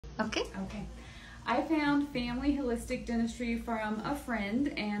Okay. Okay. I found Family Holistic Dentistry from a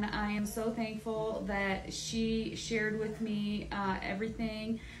friend, and I am so thankful that she shared with me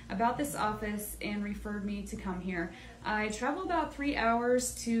everything about this office and referred me to come here. I travel about 3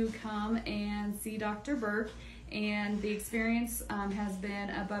 hours to come and see Dr. Burke, and the experience has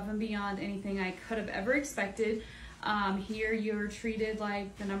been above and beyond anything I could have ever expected. Here you're treated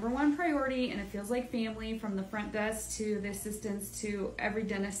like the #1 priority, and it feels like family, from the front desk to the assistants to every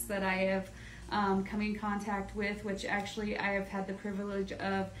dentist that I have come in contact with, which actually I have had the privilege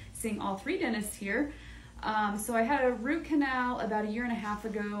of seeing all 3 dentists here. So I had a root canal about 1.5 years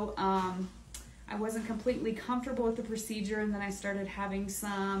ago. I wasn't completely comfortable with the procedure, and then I started having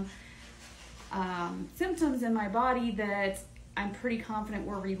some symptoms in my body that I'm pretty confident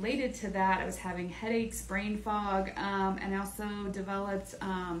were related to that. I was having headaches, brain fog, and also developed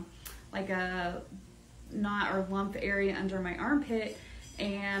like a knot or lump area under my armpit,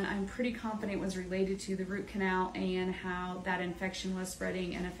 and I'm pretty confident it was related to the root canal and how that infection was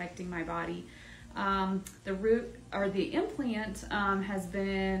spreading and affecting my body. The root or the implant has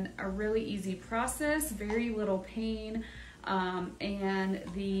been a really easy process, very little pain. And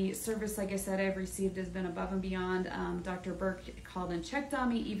the service, like I said, I've received has been above and beyond. Dr. Burke called and checked on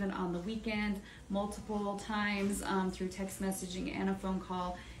me even on the weekend multiple times through text messaging and a phone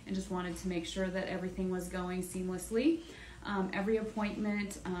call, and just wanted to make sure that everything was going seamlessly. Every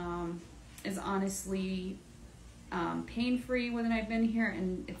appointment is honestly pain-free when I've been here,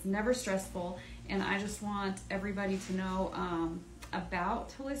 and it's never stressful. And I just want everybody to know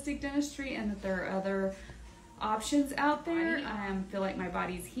about holistic dentistry and that there are other options out there. I feel like my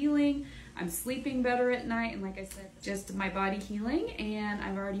body's healing. I'm sleeping better at night, and like I said, just my body healing, and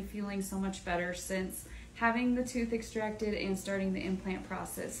I'm already feeling so much better since having the tooth extracted and starting the implant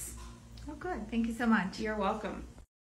process. Oh, good. Thank you so much. You're welcome.